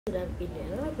In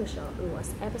the Library Show. It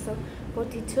was episode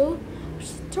 42,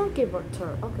 Turkey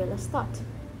Raptor. Okay, let's start.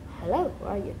 Hello, who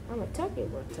are you? I'm a turkey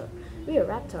raptor. We're a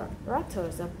raptor.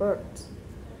 Raptors are birds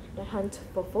that hunt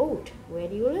for food. Where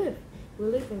do you live? We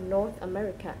live in North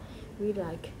America. We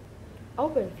like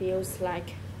open fields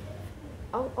like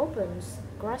open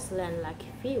grassland like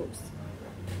fields.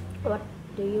 What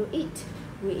do you eat?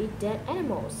 We eat dead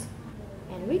animals.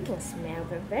 And we can smell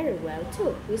them very well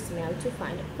too. We smell to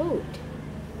find food.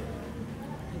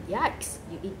 Yikes,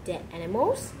 you eat dead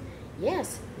animals?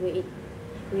 Yes, we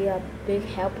are big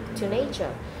help to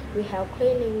nature. We help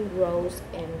cleaning roads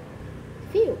and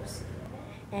fields.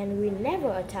 And we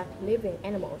never attack living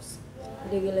animals.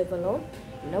 Do you live alone?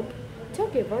 Nope.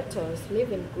 Turkey vultures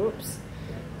live in groups.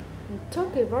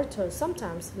 Turkey vultures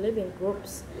sometimes live in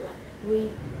groups.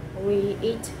 We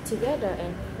eat together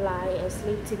and fly and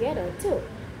sleep together too.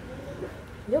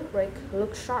 Your break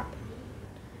looks sharp.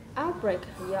 Our break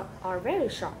are very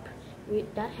sharp.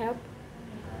 That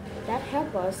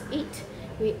help us eat.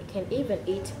 We can even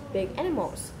eat big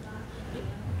animals.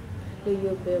 Do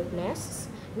you build nests?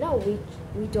 No,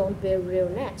 we don't build real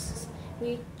nests.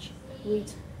 We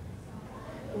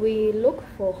look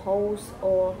for holes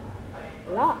or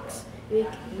locks. We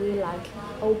like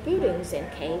old buildings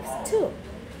and caves too.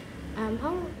 I'm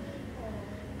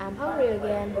hungry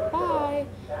again. Bye,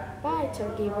 bye,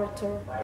 turkey vulture.